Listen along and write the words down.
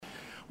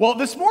Well,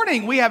 this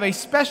morning we have a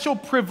special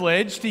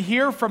privilege to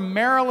hear from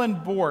Marilyn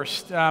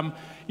Borst.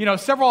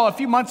 A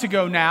few months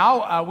ago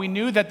now, we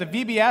knew that the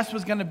VBS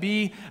was going to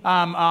be,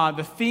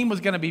 the theme was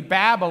going to be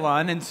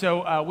Babylon, and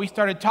so we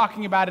started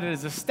talking about it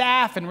as a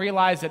staff and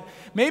realized that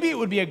maybe it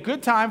would be a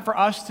good time for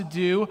us to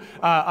do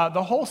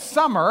the whole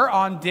summer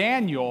on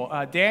Daniel.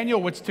 Daniel,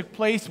 which took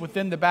place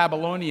within the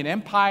Babylonian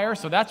Empire,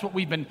 so that's what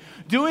we've been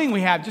doing.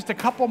 We have just a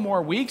couple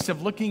more weeks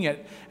of looking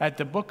at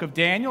the book of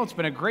Daniel. It's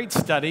been a great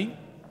study.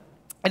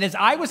 And as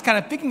I was kind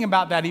of thinking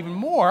about that even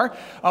more,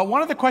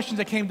 one of the questions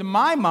that came to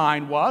my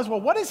mind was,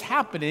 well, what is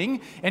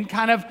happening in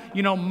kind of,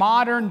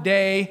 modern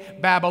day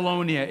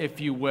Babylonia, if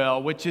you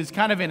will, which is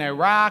kind of in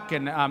Iraq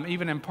and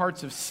even in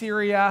parts of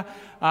Syria.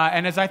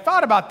 And as I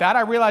thought about that,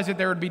 I realized that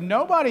there would be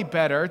nobody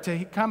better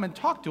to come and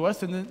talk to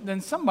us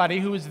than somebody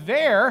who is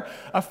there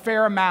a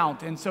fair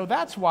amount. And so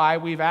that's why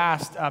we've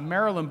asked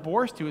Marilyn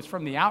Borst, who is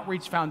from the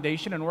Outreach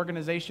Foundation, an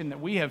organization that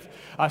we have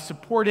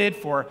supported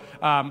for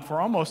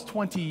almost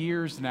 20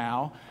 years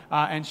now.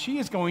 And she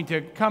is going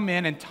to come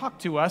in and talk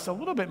to us a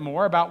little bit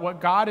more about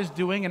what God is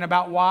doing and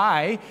about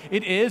why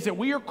it is that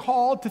we are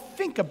called to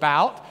think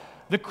about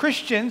the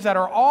Christians that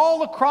are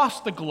all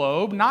across the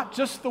globe, not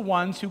just the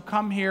ones who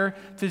come here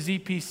to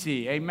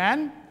ZPC.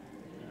 Amen?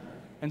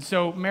 And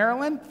so,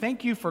 Marilyn,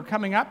 thank you for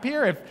coming up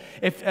here.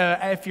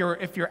 If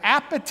your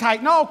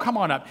appetite, no, come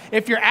on up.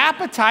 If your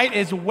appetite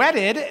is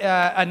whetted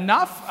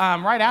enough,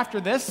 right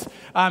after this,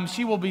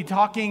 she will be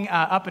talking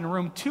up in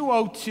room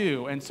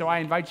 202. And so I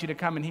invite you to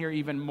come and hear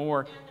even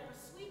more. And there are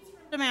sweets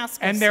from Damascus.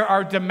 And there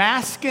are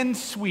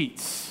Damascus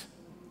sweets.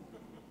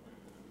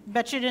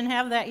 Bet you didn't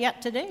have that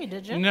yet today,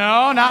 did you?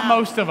 No, not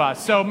most of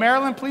us. So,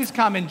 Marilyn, please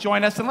come and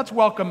join us. And let's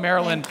welcome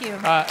Marilyn Thank you.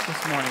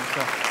 This morning.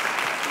 So.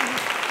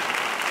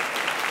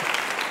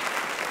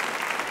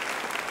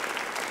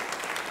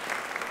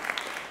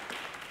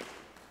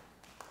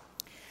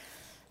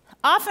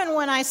 Often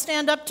when I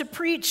stand up to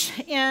preach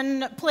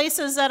in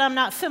places that I'm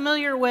not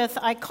familiar with,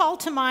 I call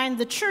to mind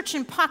the church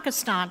in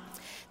Pakistan.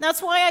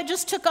 That's why I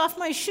just took off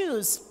my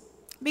shoes.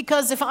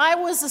 Because if I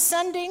was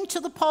ascending to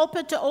the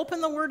pulpit to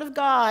open the Word of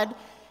God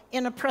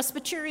in a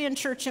Presbyterian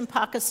church in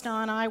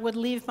Pakistan, I would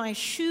leave my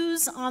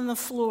shoes on the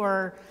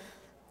floor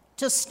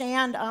to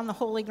stand on the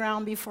holy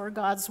ground before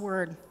God's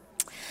Word.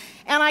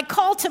 And I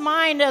call to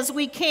mind as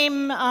we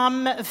came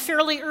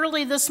fairly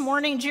early this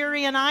morning,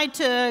 Jerry and I,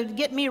 to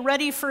get me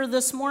ready for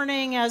this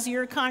morning as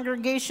your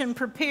congregation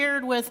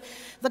prepared with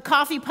the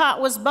coffee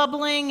pot was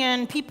bubbling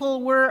and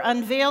people were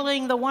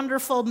unveiling the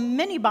wonderful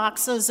mini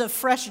boxes of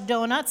fresh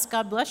donuts.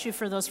 God bless you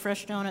for those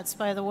fresh donuts,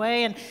 by the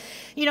way. And,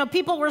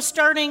 people were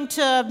starting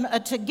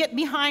to get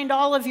behind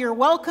all of your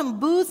welcome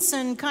booths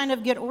and kind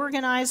of get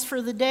organized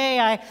for the day.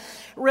 I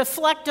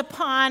reflect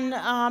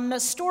upon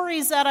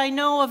stories that I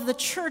know of the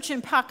church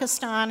in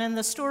Pakistan and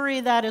the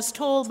story that is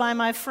told by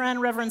my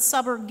friend Reverend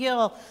Sabr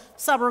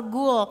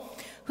Gul,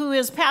 who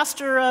is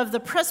pastor of the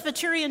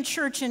Presbyterian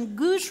Church in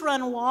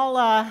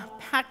Gujranwala,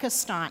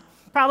 Pakistan.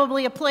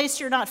 Probably a place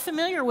you're not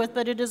familiar with,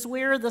 but it is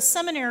where the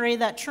seminary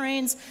that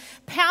trains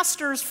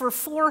pastors for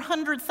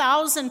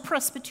 400,000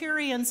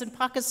 Presbyterians in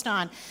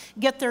Pakistan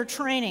get their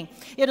training.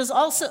 It is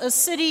also a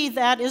city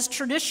that is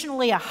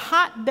traditionally a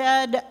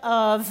hotbed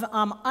of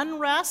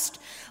unrest.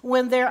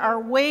 When there are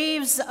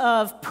waves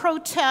of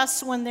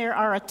protests, when there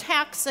are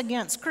attacks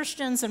against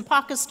Christians in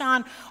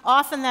Pakistan,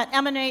 often that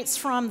emanates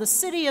from the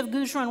city of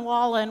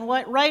Gujranwala, and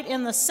right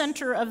in the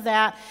center of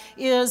that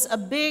is a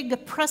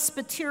big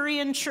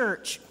Presbyterian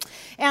church.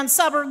 And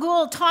Sabr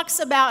Gul talks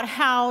about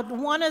how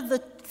one of the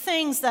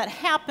things that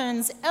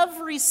happens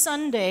every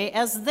Sunday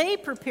as they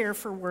prepare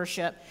for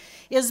worship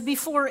is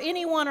before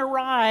anyone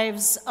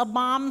arrives, a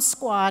bomb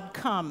squad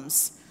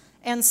comes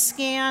and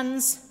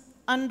scans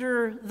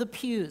under the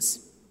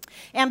pews.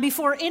 And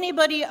before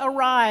anybody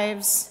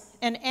arrives,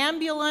 an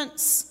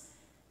ambulance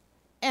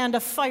and a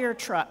fire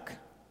truck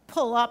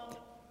pull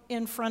up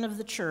in front of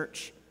the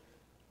church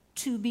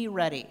to be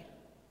ready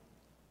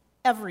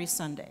every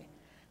Sunday.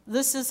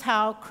 This is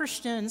how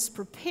Christians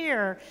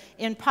prepare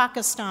in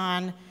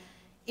Pakistan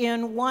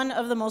in one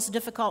of the most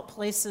difficult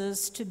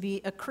places to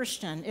be a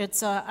Christian.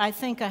 It's, I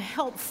think, a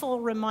helpful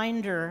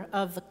reminder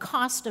of the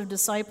cost of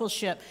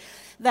discipleship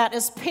that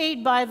is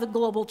paid by the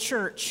global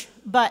church,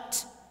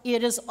 but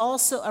it is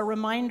also a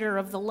reminder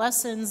of the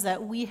lessons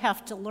that we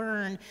have to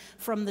learn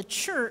from the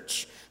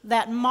church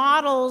that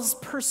models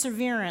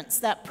perseverance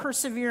that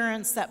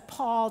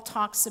Paul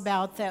talks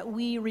about, that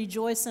we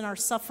rejoice in our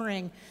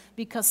suffering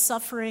because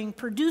suffering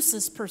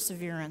produces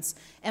perseverance,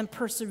 and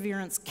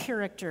perseverance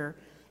character,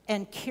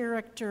 and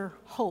character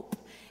hope,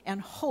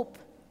 and hope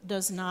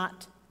does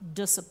not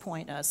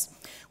disappoint us.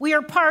 We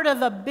are part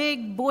of a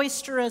big,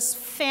 boisterous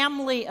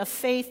family of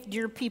faith,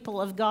 dear people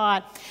of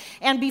God.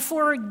 And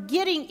before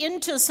getting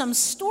into some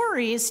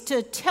stories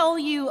to tell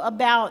you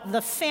about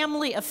the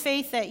family of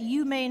faith that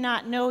you may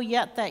not know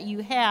yet that you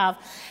have,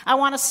 I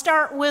want to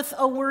start with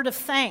a word of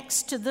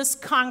thanks to this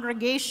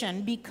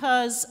congregation,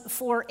 because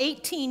for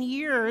 18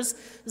 years,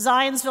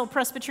 Zionsville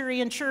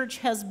Presbyterian Church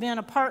has been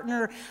a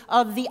partner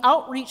of the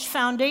Outreach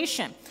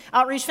Foundation.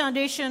 Outreach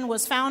Foundation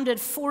was founded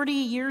 40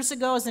 years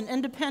ago as an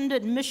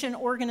independent mission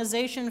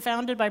organization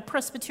founded by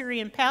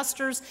Presbyterian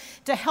pastors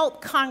to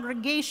help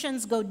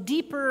congregations go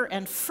deeper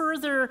and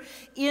further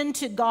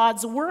into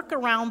God's work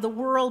around the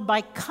world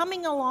by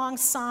coming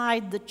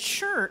alongside the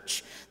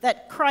church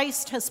that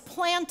Christ has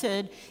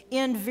planted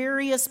in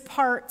various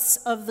parts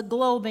of the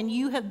globe. And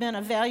you have been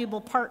a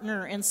valuable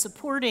partner in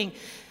supporting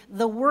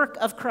the work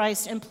of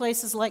Christ in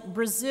places like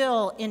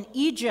Brazil, in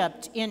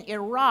Egypt, in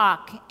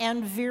Iraq,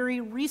 and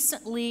very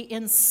recently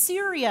in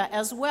Syria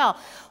as well.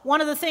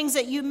 One of the things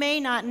that you may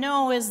not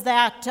know is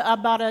that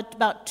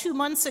about 2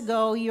 months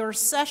ago, your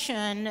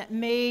session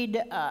made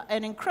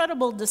an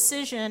incredible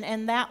decision,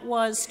 and that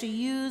was to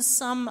use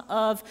some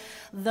of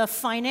the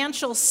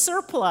financial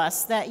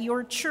surplus that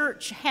your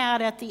church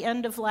had at the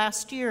end of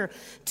last year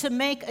to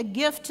make a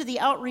gift to the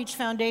Outreach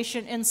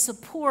Foundation in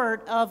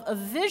support of a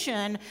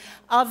vision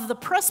of the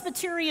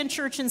Presbyterian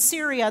Church in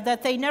Syria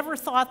that they never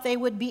thought they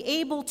would be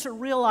able to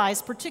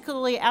realize,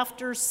 particularly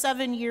after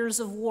 7 years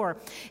of war.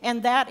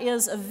 And that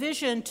is a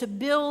vision to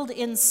build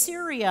in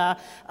Syria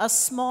a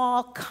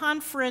small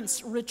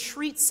conference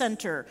retreat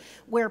center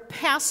where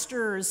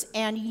pastors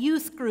and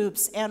youth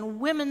groups and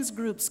women's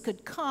groups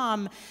could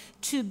come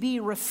to be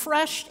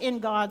refreshed in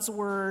God's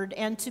word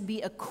and to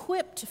be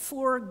equipped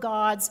for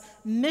God's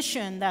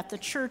mission that the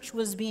church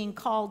was being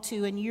called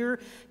to, and your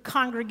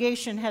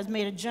congregation has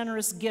made a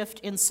generous gift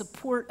in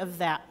support of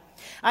that.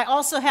 I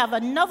also have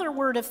another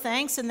word of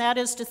thanks, and that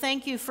is to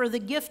thank you for the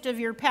gift of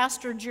your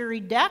pastor, Jerry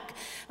Deck,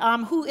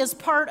 who is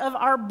part of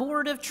our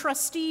board of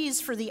trustees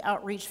for the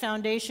Outreach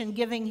Foundation,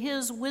 giving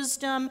his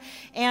wisdom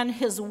and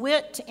his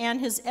wit and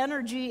his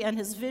energy and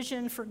his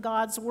vision for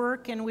God's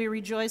work. And we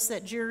rejoice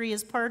that Jerry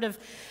is part of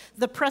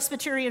the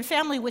Presbyterian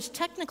family, which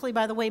technically,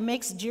 by the way,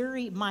 makes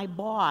Jerry my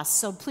boss.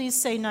 So please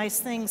say nice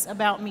things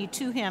about me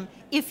to him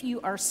if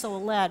you are so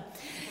led.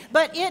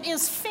 But it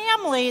is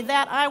family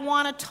that I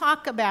want to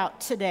talk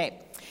about today.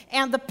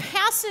 And the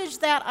passage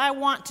that I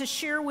want to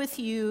share with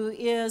you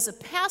is a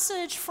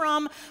passage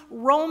from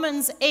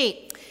Romans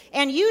 8.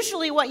 And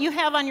usually what you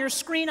have on your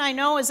screen, I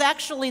know, is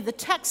actually the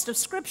text of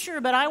Scripture,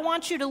 but I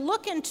want you to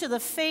look into the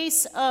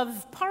face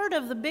of part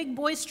of the big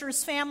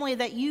boisterous family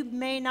that you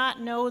may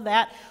not know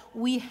that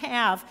we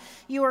have.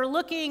 You are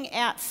looking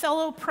at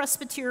fellow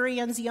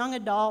Presbyterians, young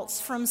adults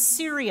from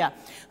Syria,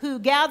 who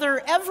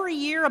gather every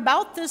year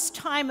about this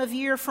time of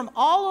year from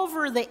all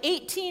over the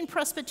 18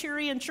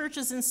 Presbyterian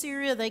churches in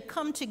Syria. They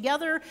come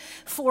together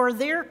for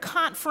their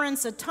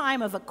conference, a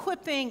time of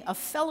equipping, of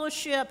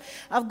fellowship,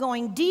 of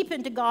going deep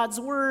into God's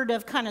Word,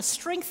 of kind of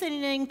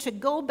strengthening to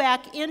go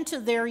back into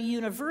their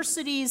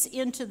universities,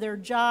 into their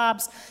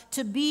jobs,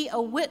 to be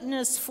a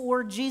witness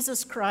for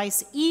Jesus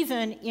Christ,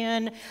 even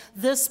in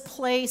this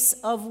place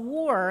of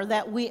war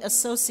that we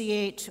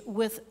associate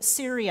with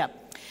Syria.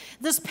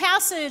 This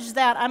passage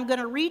that I'm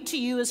going to read to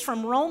you is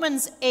from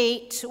Romans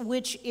 8,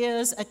 which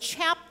is a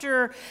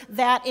chapter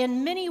that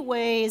in many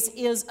ways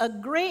is a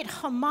great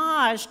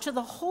homage to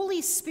the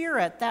Holy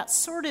Spirit, that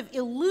sort of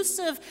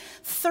elusive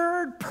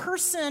third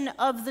person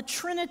of the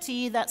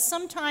Trinity that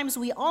sometimes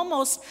we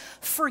almost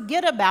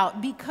forget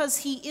about because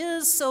he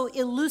is so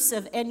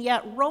elusive. And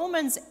yet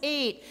Romans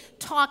 8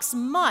 talks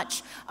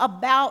much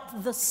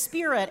about the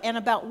Spirit and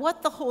about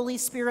what the Holy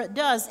Spirit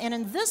does. And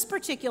in this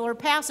particular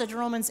passage,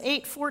 Romans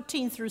 8,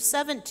 14 through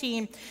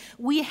 17,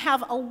 we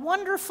have a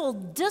wonderful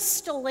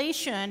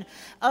distillation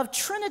of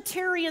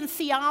Trinitarian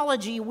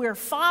theology where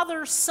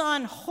Father,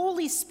 Son,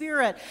 Holy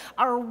Spirit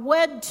are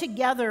wed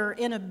together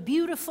in a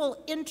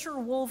beautiful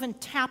interwoven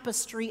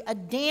tapestry, a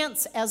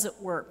dance as it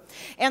were.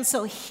 And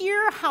so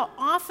hear how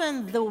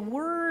often the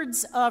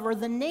words of, or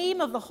the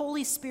name of the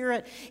Holy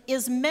Spirit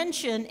is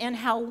mentioned, and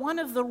how one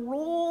of the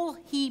role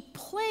he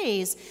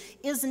plays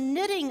is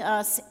knitting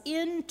us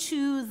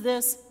into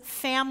this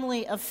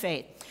family of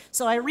faith.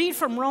 So I read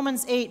from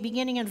Romans 8,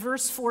 beginning in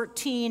verse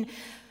 14,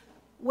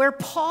 where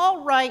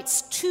Paul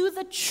writes to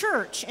the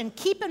church, and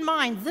keep in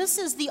mind, this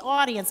is the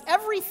audience.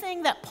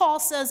 Everything that Paul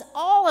says,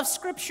 all of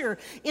Scripture,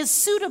 is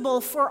suitable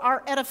for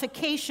our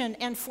edification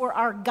and for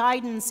our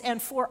guidance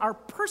and for our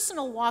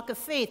personal walk of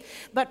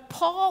faith. But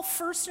Paul,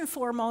 first and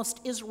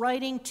foremost, is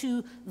writing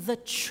to the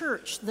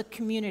church, the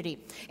community.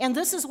 And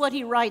this is what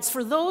he writes: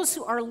 "For those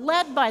who are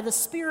led by the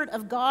Spirit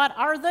of God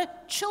are the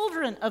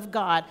children of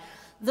God.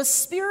 The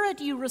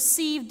Spirit you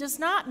received does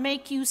not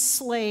make you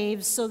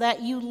slaves so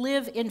that you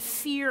live in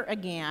fear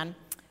again.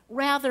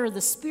 Rather,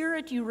 the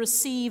Spirit you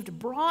received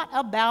brought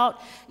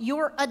about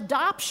your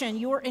adoption,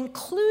 your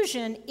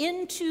inclusion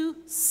into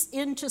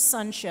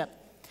sonship.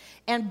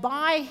 And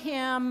by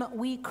him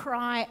we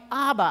cry,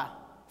 Abba,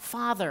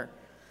 Father.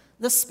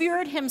 The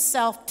Spirit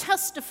himself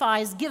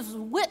testifies, gives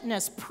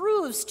witness,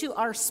 proves to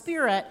our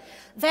spirit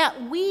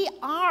that we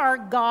are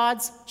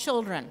God's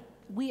children.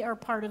 We are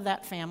part of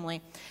that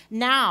family.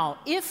 Now,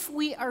 if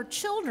we are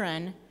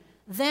children,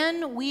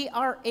 then we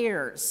are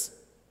heirs,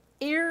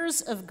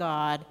 heirs of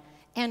God,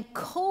 and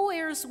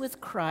co-heirs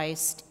with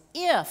Christ,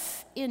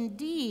 if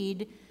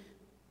indeed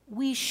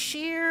we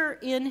share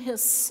in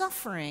his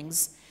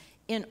sufferings,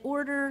 in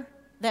order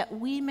that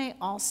we may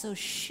also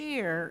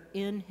share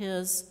in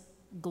his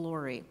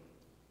glory.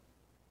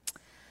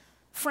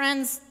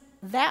 Friends,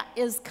 that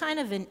is kind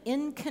of an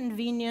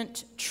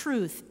inconvenient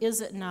truth,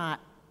 is it not?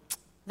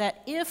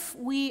 That if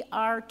we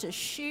are to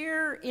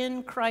share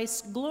in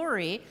Christ's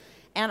glory,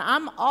 and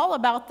I'm all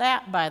about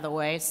that, by the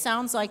way,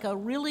 sounds like a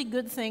really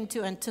good thing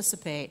to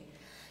anticipate.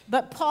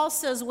 But Paul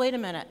says, wait a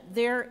minute,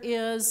 there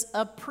is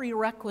a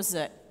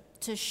prerequisite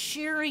to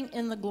sharing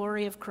in the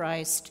glory of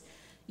Christ.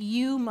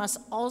 You must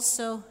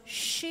also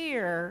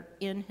share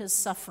in his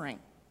suffering.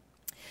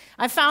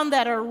 I found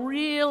that a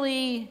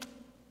really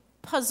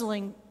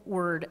puzzling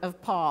word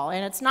of Paul,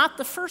 and it's not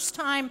the first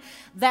time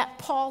that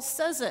Paul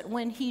says it.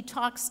 When he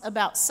talks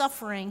about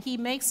suffering, he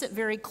makes it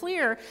very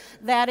clear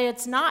that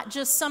it's not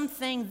just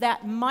something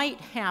that might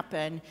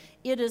happen,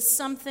 it is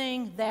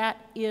something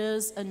that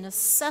is a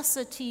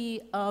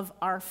necessity of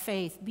our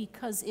faith,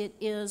 because it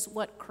is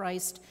what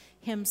Christ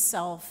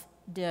himself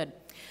did.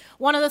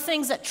 One of the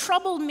things that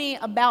troubled me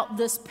about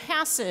this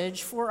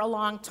passage for a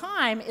long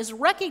time is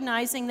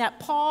recognizing that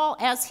Paul,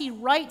 as he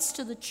writes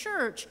to the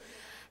church,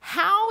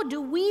 how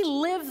do we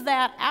live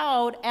that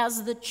out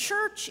as the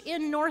church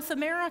in North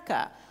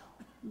America?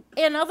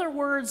 In other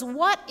words,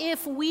 what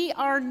if we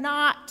are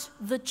not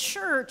the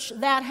church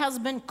that has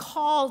been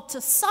called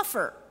to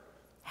suffer?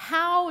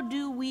 How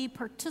do we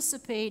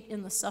participate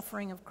in the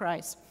suffering of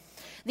Christ?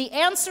 The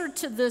answer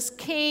to this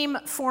came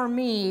for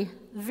me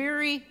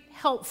very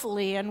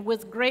helpfully and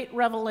with great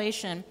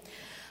revelation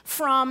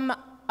from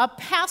a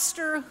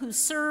pastor who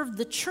served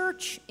the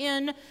church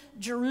in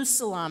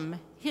Jerusalem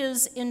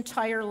his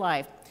entire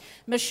life.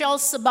 Michel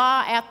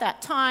Sabah at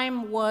that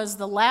time was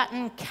the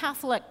Latin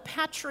Catholic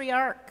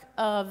patriarch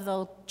of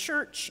the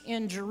church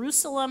in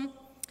Jerusalem,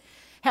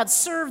 had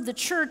served the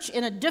church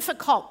in a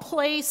difficult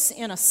place,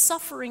 in a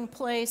suffering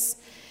place,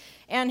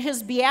 and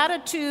his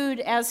beatitude,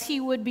 as he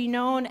would be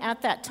known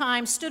at that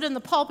time, stood in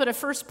the pulpit of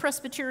First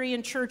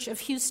Presbyterian Church of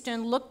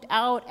Houston, looked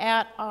out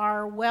at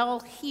our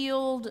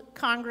well-heeled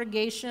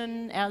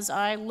congregation as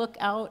I look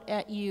out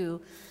at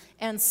you,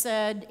 and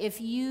said, if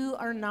you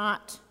are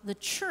not the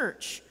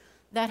church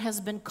that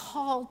has been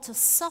called to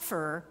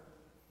suffer,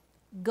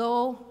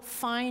 go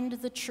find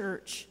the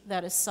church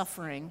that is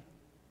suffering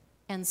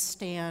and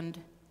stand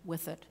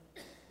with it.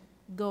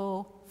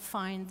 Go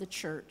find the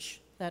church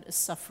that is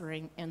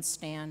suffering and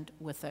stand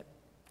with it.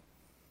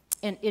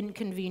 An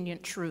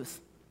inconvenient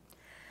truth.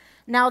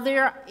 Now,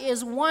 there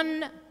is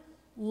one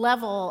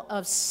level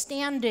of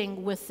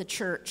standing with the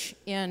church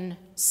in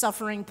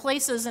suffering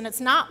places, and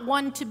it's not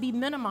one to be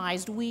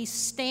minimized. We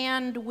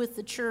stand with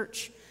the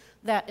church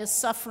that is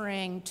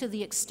suffering to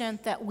the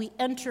extent that we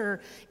enter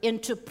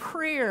into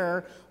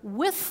prayer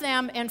with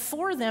them and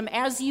for them,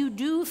 as you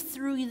do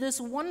through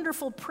this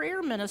wonderful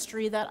prayer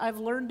ministry that I've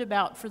learned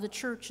about for the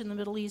church in the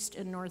Middle East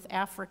and North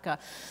Africa.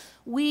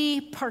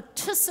 We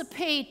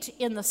participate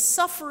in the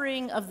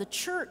suffering of the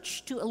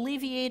church to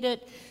alleviate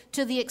it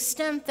to the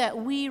extent that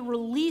we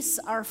release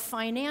our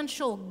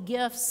financial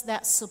gifts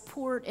that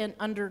support and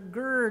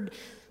undergird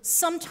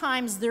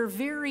sometimes their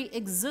very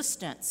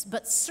existence,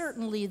 but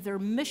certainly their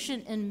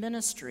mission and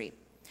ministry.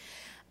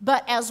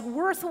 But as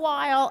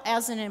worthwhile,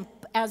 as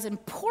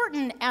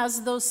important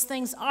as those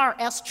things are,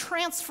 as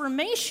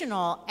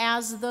transformational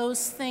as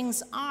those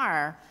things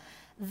are,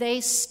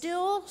 they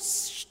still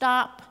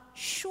stop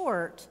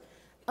short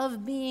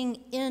of being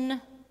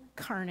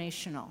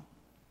incarnational.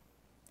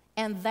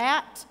 And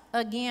that,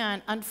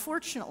 again,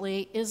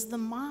 unfortunately, is the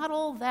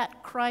model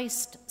that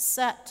Christ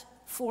set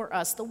for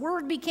us. The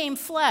Word became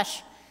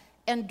flesh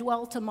and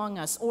dwelt among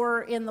us.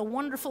 Or in the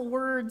wonderful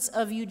words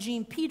of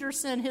Eugene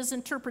Peterson, his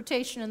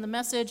interpretation in the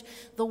Message,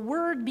 the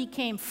Word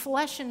became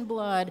flesh and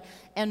blood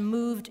and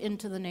moved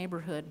into the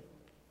neighborhood.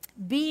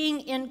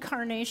 Being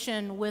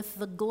incarnation with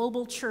the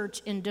global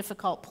church in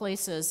difficult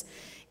places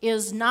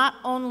is not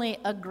only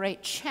a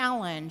great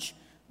challenge,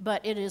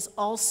 but it is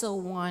also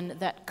one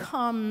that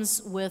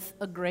comes with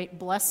a great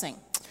blessing.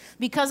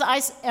 Because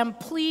I am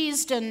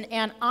pleased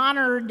and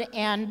honored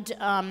and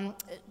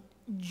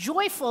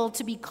joyful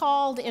to be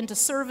called into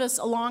service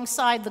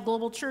alongside the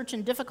global church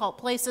in difficult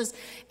places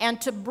and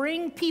to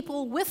bring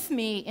people with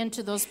me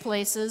into those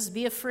places.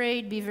 Be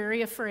afraid, be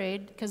very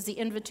afraid, because the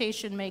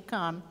invitation may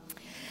come.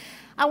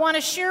 I want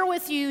to share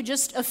with you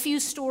just a few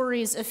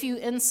stories, a few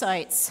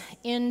insights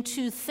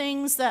into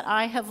things that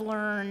I have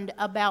learned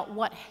about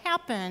what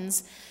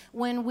happens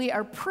when we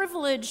are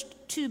privileged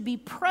to be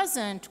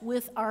present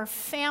with our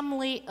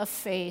family of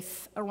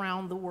faith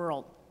around the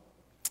world.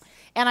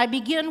 And I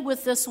begin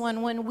with this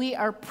one. When we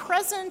are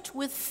present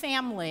with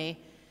family,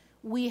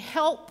 we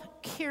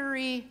help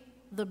carry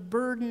the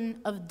burden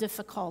of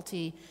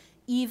difficulty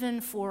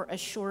even for a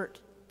short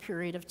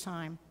period of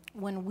time.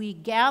 When we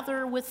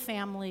gather with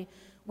family,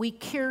 we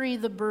carry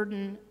the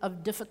burden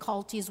of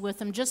difficulties with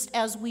them, just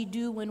as we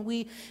do when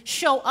we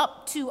show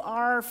up to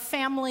our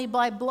family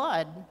by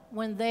blood,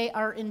 when they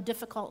are in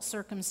difficult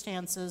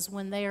circumstances,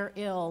 when they are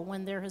ill,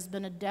 when there has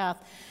been a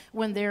death,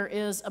 when there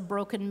is a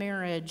broken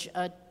marriage,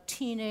 a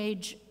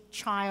teenage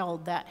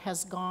child that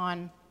has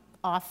gone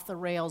off the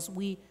rails.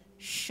 We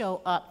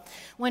show up.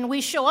 When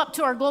we show up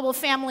to our global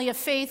family of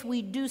faith,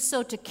 we do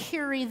so to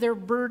carry their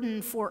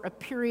burden for a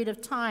period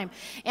of time.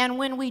 And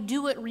when we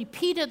do it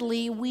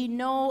repeatedly, we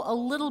know a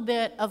little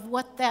bit of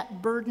what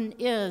that burden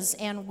is,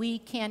 and we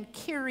can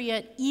carry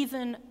it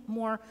even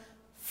more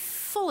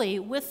fully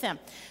with them.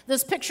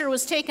 This picture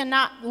was taken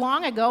not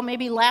long ago,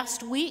 maybe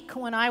last week,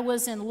 when I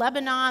was in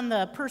Lebanon.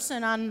 The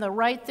person on the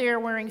right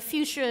there wearing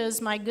fuchsia is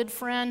my good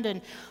friend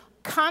and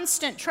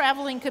constant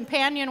traveling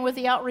companion with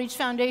the Outreach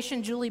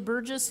Foundation, Julie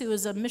Burgess, who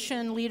is a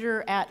mission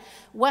leader at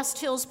West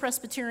Hills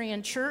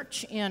Presbyterian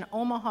Church in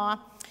Omaha.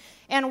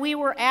 And we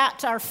were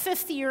at our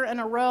 5th year in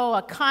a row,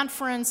 a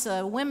conference,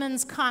 a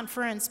women's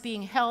conference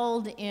being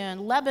held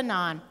in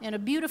Lebanon in a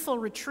beautiful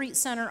retreat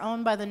center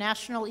owned by the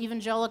National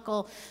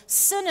Evangelical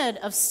Synod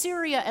of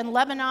Syria and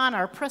Lebanon,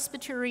 our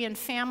Presbyterian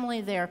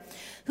family there,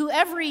 who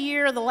every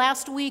year, the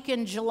last week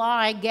in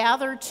July,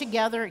 gathered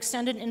together,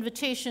 extended an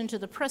invitation to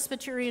the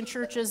Presbyterian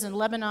churches in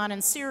Lebanon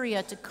and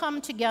Syria to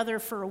come together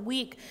for a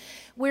week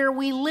where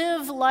we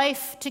live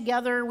life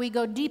together, we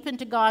go deep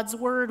into God's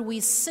Word,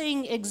 we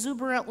sing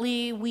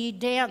exuberantly, we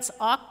dance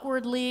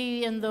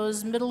awkwardly in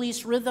those Middle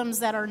East rhythms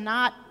that are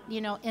not,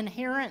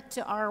 inherent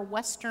to our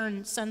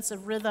Western sense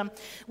of rhythm.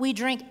 We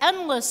drink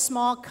endless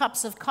small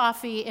cups of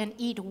coffee and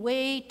eat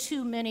way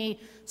too many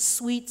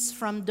sweets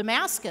from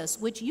Damascus,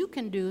 which you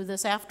can do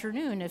this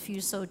afternoon if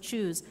you so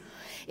choose.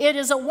 It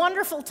is a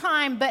wonderful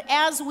time, but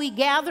as we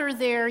gather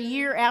there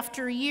year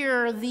after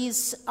year,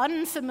 these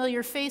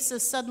unfamiliar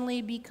faces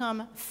suddenly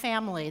become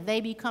family.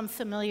 They become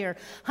familiar.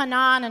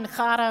 Hanan and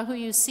Khara, who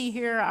you see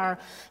here, are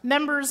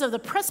members of the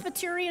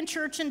Presbyterian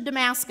Church in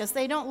Damascus.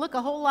 They don't look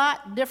a whole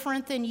lot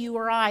different than you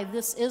or I.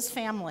 This is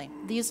family.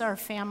 These are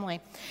family.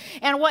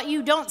 And what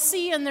you don't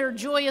see in their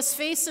joyous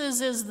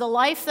faces is the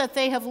life that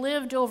they have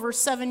lived over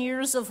 7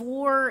 years of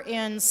war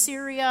in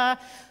Syria,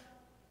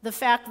 the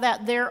fact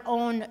that their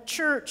own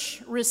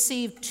church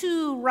received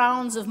 2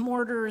 rounds of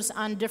mortars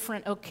on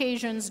different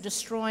occasions,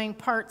 destroying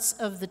parts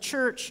of the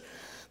church,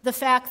 the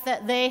fact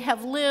that they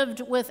have lived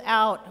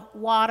without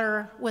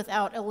water,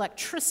 without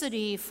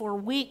electricity for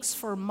weeks,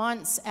 for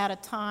months at a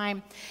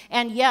time,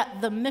 and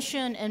yet the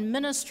mission and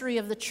ministry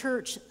of the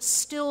church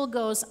still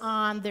goes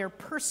on. Their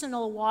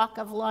personal walk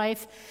of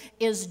life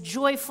is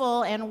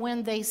joyful, and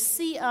when they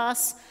see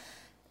us,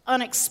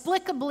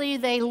 inexplicably,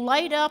 they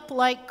light up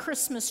like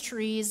Christmas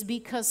trees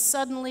because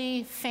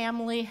suddenly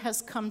family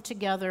has come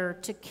together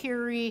to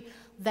carry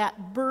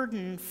that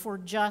burden for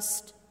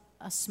just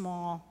a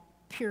small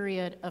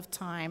period of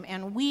time.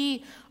 And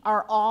we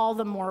are all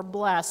the more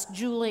blessed,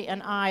 Julie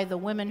and I, the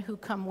women who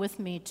come with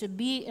me, to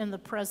be in the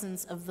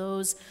presence of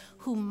those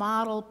who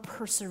model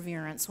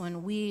perseverance.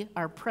 When we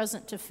are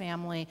present to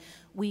family,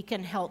 we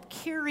can help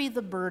carry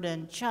the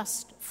burden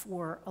just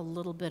for a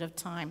little bit of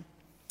time.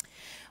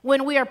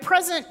 When we are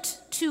present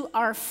to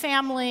our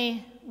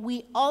family,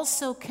 we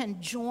also can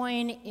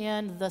join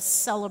in the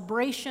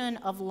celebration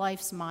of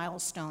life's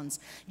milestones.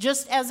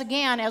 Just as,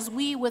 again, as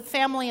we with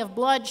family of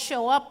blood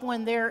show up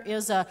when there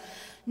is a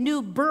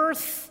new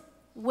birth,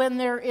 when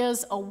there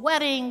is a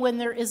wedding, when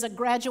there is a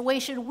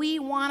graduation, we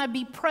want to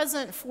be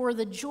present for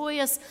the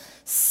joyous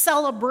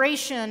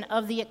celebration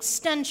of the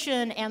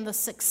extension and the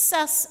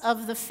success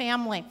of the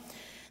family.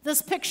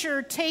 This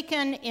picture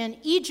taken in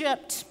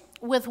Egypt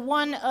with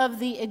one of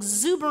the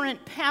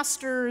exuberant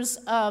pastors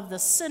of the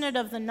Synod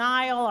of the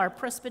Nile, our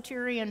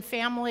Presbyterian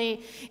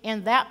family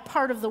in that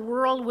part of the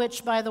world,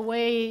 which, by the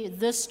way,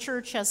 this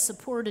church has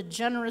supported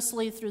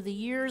generously through the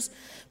years,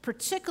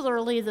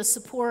 particularly the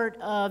support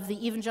of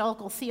the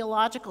Evangelical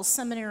Theological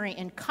Seminary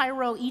in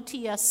Cairo,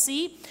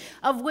 ETSC,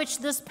 of which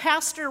this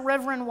pastor,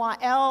 Reverend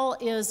Wael,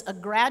 is a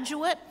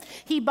graduate.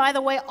 He, by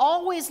the way,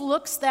 always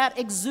looks that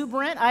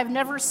exuberant. I've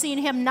never seen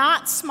him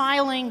not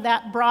smiling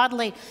that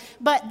broadly.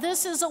 But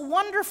this is a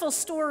wonderful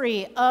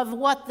story of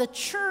what the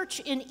church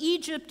in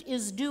Egypt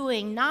is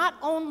doing, not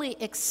only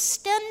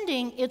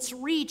extending its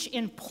reach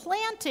in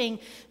planting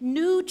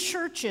new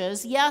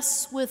churches,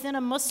 yes, within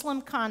a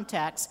Muslim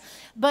context,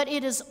 but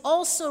it is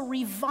also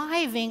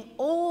reviving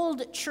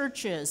old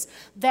churches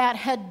that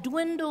had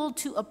dwindled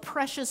to a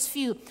precious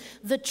few.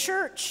 The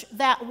church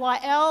that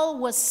Wael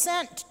was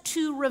sent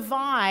to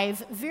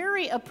revive,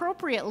 very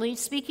appropriately,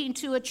 speaking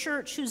to a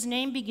church whose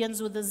name begins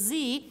with a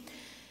Z,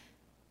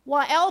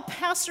 Wael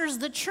pastors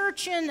the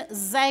church in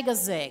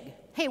Zagazig.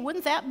 Hey,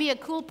 wouldn't that be a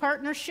cool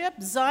partnership?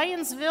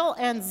 Zionsville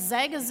and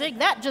Zagazig.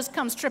 That just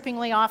comes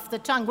trippingly off the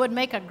tongue. Would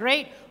make a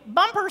great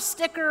bumper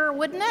sticker,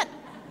 wouldn't it?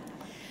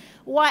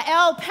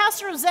 Wael,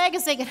 pastor of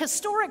Zagazig, a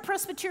historic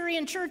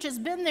Presbyterian church, has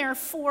been there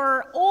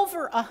for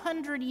over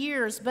 100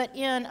 years, but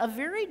in a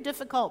very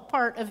difficult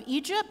part of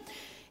Egypt.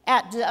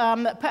 At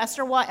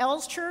Pastor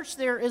Wael's church,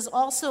 there is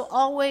also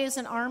always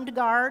an armed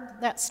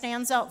guard that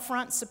stands out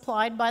front,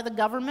 supplied by the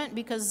government,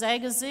 because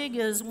Zagazig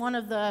is one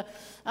of the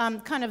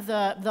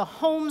the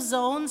home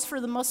zones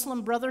for the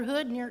Muslim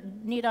Brotherhood.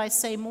 Need I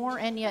say more?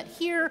 And yet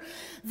here,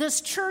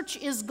 this church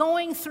is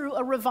going through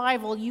a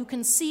revival. You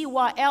can see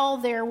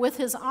Wael there with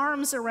his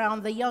arms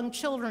around the young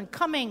children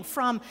coming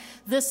from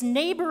this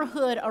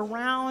neighborhood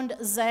around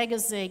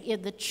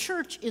Zagazig. The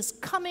church is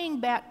coming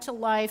back to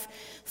life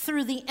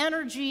through the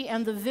energy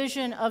and the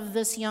vision of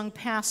this young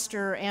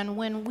pastor. And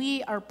when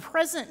we are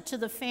present to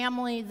the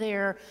family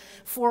there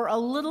for a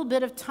little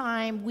bit of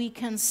time, we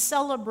can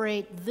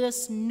celebrate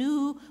this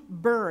new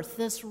birth,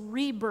 this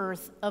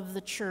rebirth of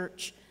the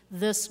church,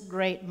 this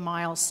great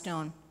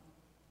milestone.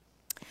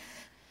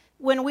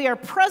 When we are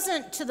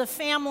present to the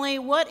family,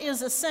 what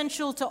is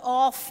essential to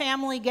all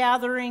family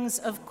gatherings,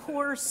 of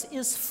course,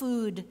 is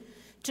food,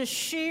 to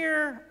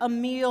share a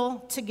meal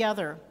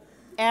together,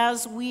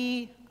 as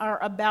we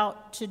are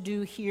about to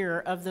do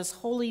here of this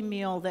holy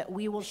meal that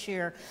we will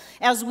share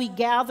as we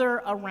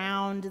gather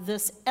around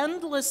this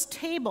endless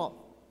table.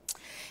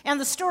 And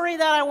the story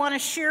that I want to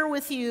share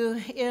with you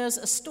is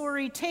a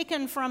story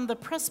taken from the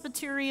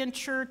Presbyterian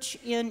Church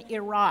in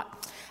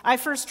Iraq. I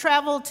first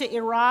traveled to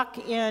Iraq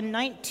in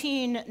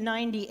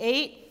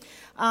 1998.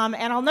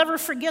 And I'll never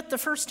forget the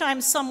first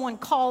time someone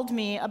called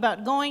me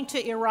about going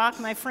to Iraq.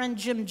 My friend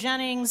Jim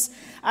Jennings,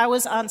 I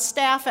was on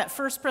staff at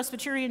First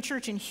Presbyterian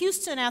Church in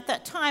Houston at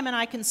that time, and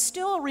I can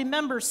still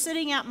remember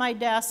sitting at my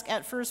desk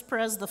at First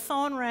Pres. The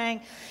phone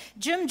rang.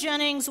 Jim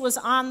Jennings was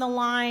on the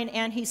line,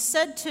 and he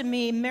said to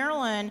me,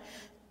 "Marilyn,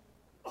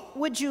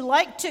 would you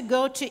like to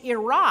go to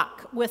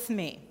Iraq with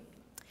me?"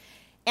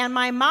 And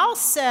my mouth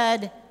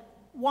said,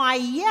 "Why,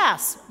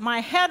 yes."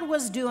 My head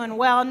was doing,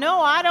 "Well,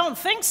 no, I don't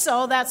think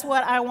so. That's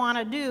what I want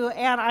to do."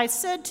 And I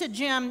said to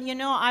Jim,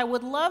 I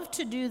would love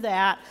to do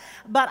that,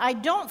 but I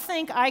don't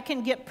think I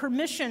can get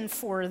permission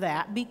for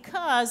that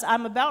because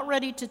I'm about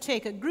ready to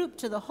take a group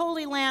to the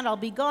Holy Land. I'll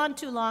be gone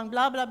too long,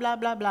 blah, blah, blah,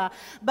 blah, blah.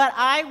 But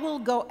I will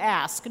go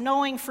ask,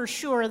 knowing for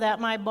sure that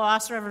my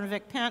boss, Reverend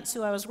Vic Pence,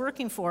 who I was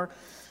working for,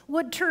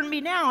 would turn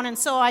me down. And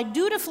so I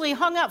dutifully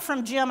hung up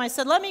from Jim. I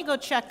said, "Let me go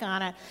check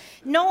on it,"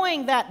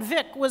 knowing that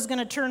Vic was going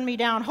to turn me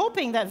down,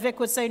 hoping that Vic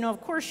would say, "No, of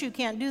course you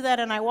can't do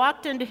that." And I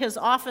walked into his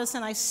office,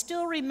 and I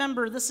still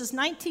remember, this is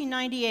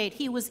 1998,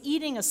 he was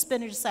eating a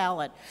spinach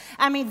salad.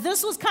 I mean,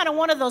 this was kind of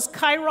one of those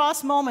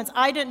kairos moments.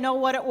 I didn't know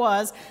what it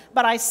was,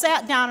 but I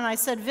sat down and I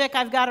said, "Vic,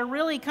 I've got a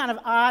really kind of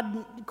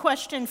odd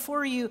question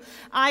for you.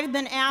 I've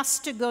been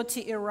asked to go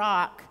to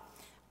Iraq.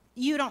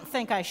 You don't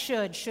think I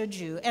should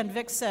you?" And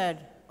Vic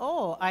said,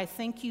 "Oh, I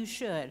think you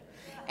should."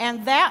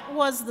 And that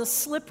was the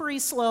slippery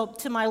slope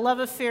to my love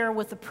affair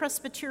with the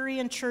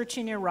Presbyterian Church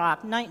in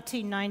Iraq,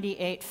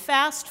 1998.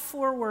 Fast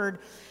forward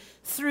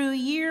through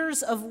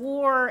years of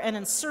war and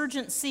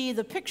insurgency.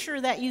 The picture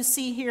that you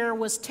see here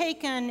was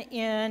taken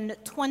in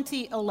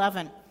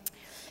 2011.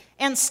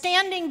 And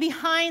standing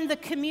behind the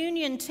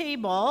communion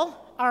table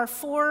are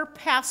four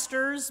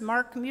pastors: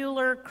 Mark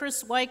Mueller,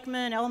 Chris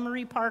Weichman,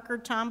 Elmarie Parker,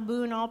 Tom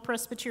Boone, all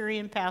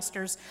Presbyterian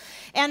pastors.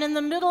 And in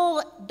the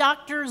middle,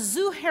 Dr.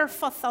 Zuhair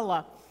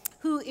Fathullah,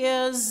 who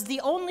is the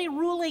only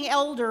ruling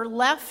elder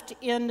left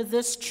in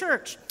this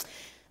church.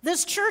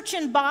 This church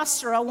in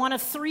Basra, one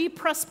of three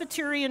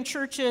Presbyterian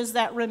churches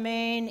that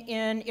remain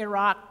in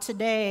Iraq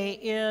today,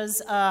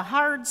 is a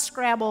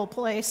hard-scrabble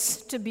place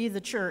to be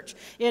the church.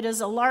 It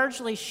is a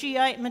largely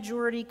Shiite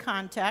majority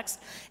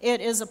context.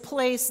 It is a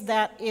place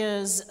that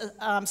is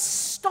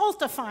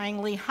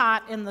stultifyingly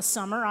hot in the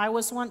summer. I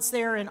was once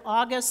there in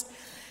August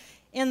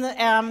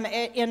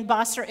in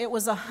Basra. It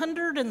was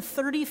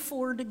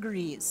 134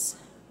 degrees.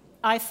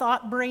 I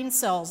thought brain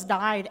cells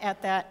died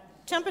at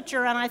that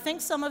temperature, and I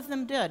think some of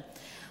them did.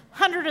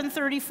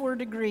 134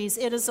 degrees.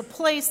 It is a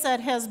place that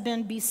has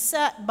been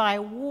beset by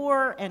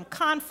war and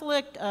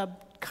conflict. A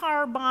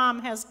car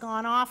bomb has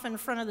gone off in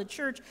front of the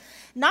church.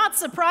 Not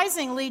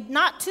surprisingly,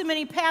 not too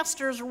many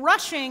pastors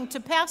rushing to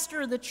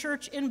pastor the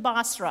church in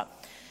Basra.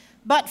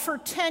 But for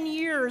 10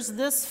 years,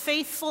 this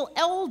faithful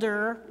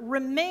elder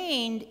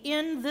remained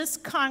in this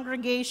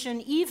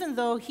congregation, even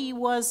though he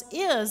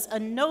is a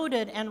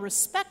noted and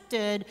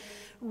respected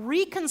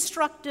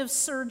reconstructive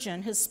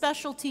surgeon. His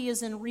specialty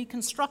is in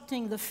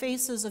reconstructing the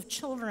faces of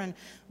children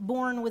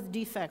born with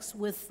defects,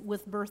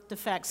 with birth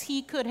defects.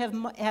 He could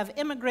have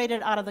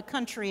immigrated out of the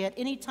country at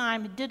any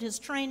time. He did his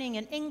training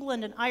in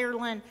England and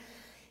Ireland.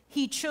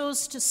 He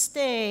chose to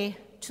stay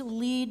to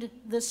lead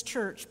this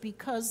church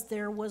because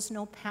there was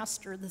no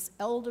pastor. This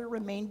elder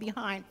remained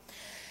behind.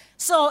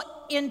 So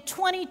in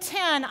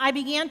 2010, I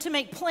began to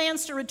make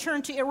plans to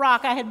return to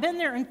Iraq. I had been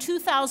there in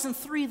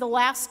 2003 the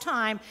last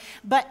time,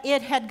 but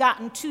it had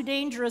gotten too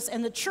dangerous,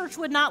 and the church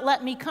would not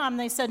let me come.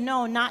 They said,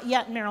 "No, not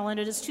yet, Marilyn.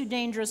 It is too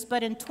dangerous."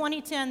 But in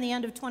 2010, the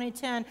end of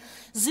 2010,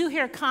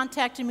 Zuhair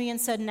contacted me and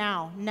said,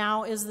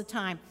 now is the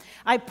time.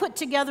 I put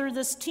together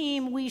this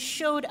team. We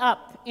showed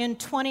up in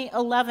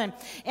 2011,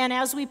 and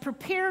as we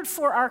prepared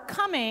for our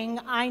coming,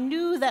 I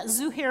knew that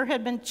Zuhair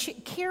had been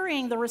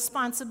carrying the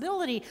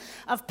responsibility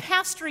of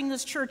pastoring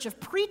this church of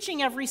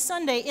preaching every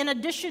Sunday in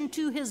addition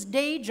to his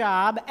day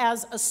job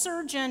as a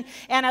surgeon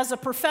and as a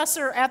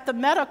professor at the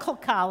medical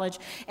college.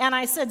 And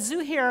I said,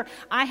 Zuhair,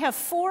 I have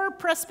 4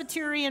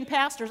 Presbyterian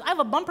pastors. I have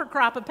a bumper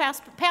crop of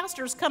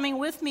pastors coming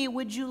with me.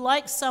 Would you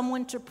like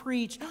someone to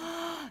preach?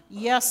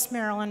 Yes,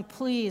 Marilyn,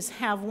 please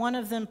have one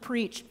of them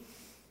preach.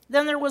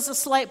 Then there was a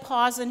slight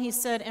pause, and he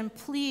said, and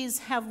please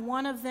have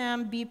one of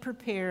them be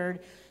prepared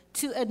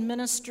to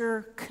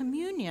administer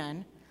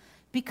communion,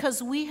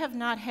 because we have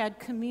not had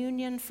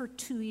communion for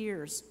 2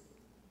 years.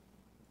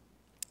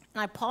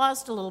 And I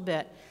paused a little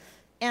bit,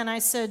 and I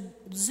said,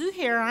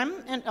 Zuhair, I'm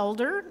an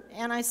elder,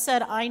 and I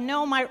said, I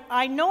know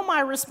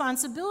my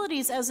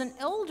responsibilities as an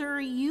elder.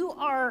 You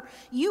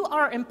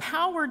are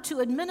empowered to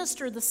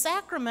administer the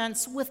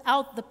sacraments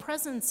without the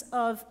presence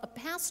of a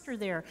pastor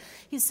there.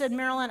 He said,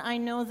 Marilyn, I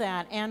know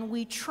that, and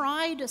we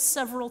tried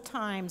several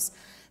times,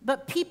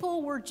 but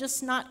people were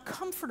just not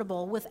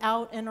comfortable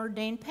without an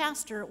ordained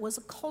pastor. It was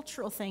a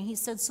cultural thing. He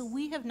said, so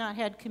we have not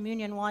had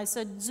communion. Well, I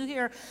said,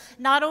 Zuhair,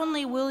 not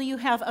only will you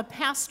have a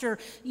pastor,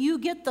 you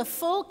get the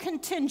full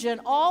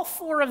contingent, all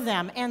 4 of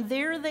them, and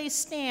there they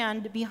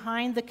stand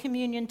behind the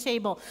communion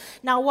table.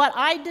 Now, what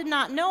I did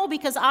not know,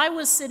 because I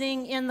was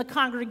sitting in the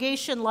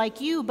congregation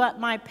like you, but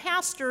my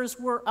pastors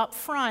were up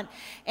front,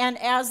 and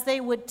as they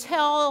would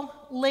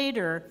tell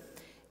later,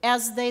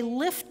 as they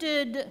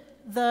lifted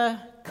the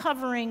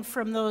covering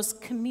from those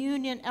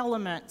communion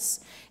elements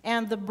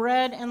and the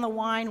bread and the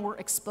wine were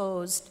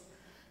exposed,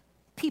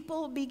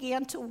 people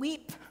began to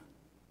weep.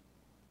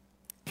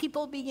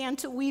 People began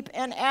to weep,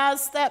 and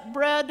as that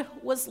bread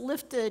was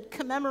lifted,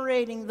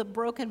 commemorating the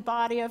broken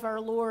body of our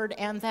Lord,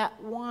 and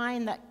that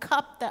wine, that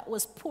cup that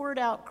was poured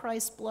out,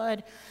 Christ's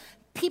blood,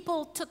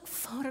 people took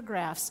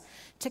photographs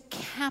to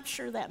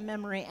capture that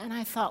memory. And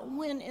I thought,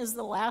 when is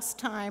the last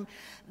time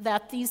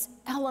that these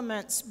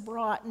elements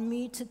brought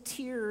me to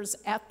tears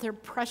at their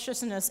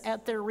preciousness,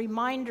 at their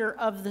reminder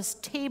of this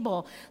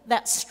table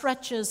that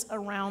stretches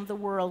around the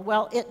world?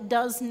 Well, it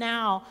does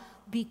now,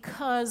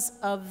 because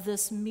of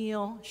this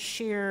meal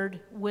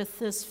shared with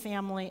this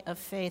family of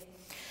faith.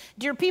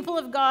 Dear people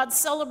of God,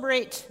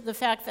 celebrate the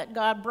fact that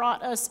God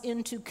brought us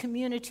into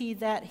community,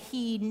 that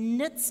he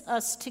knits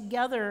us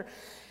together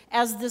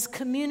as this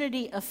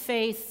community of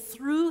faith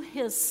through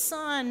his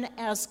Son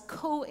as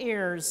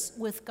co-heirs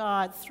with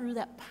God through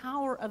that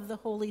power of the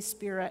Holy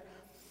Spirit.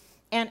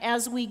 And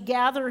as we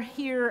gather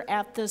here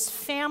at this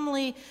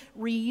family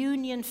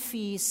reunion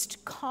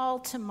feast, call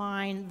to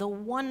mind the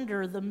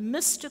wonder, the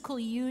mystical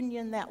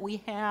union that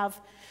we have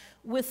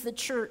with the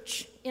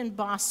church in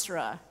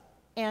Basra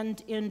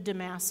and in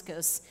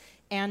Damascus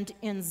and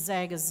in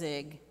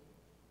Zagazig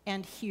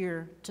and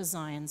here to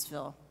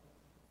Zionsville.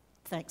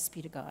 Thanks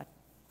be to God.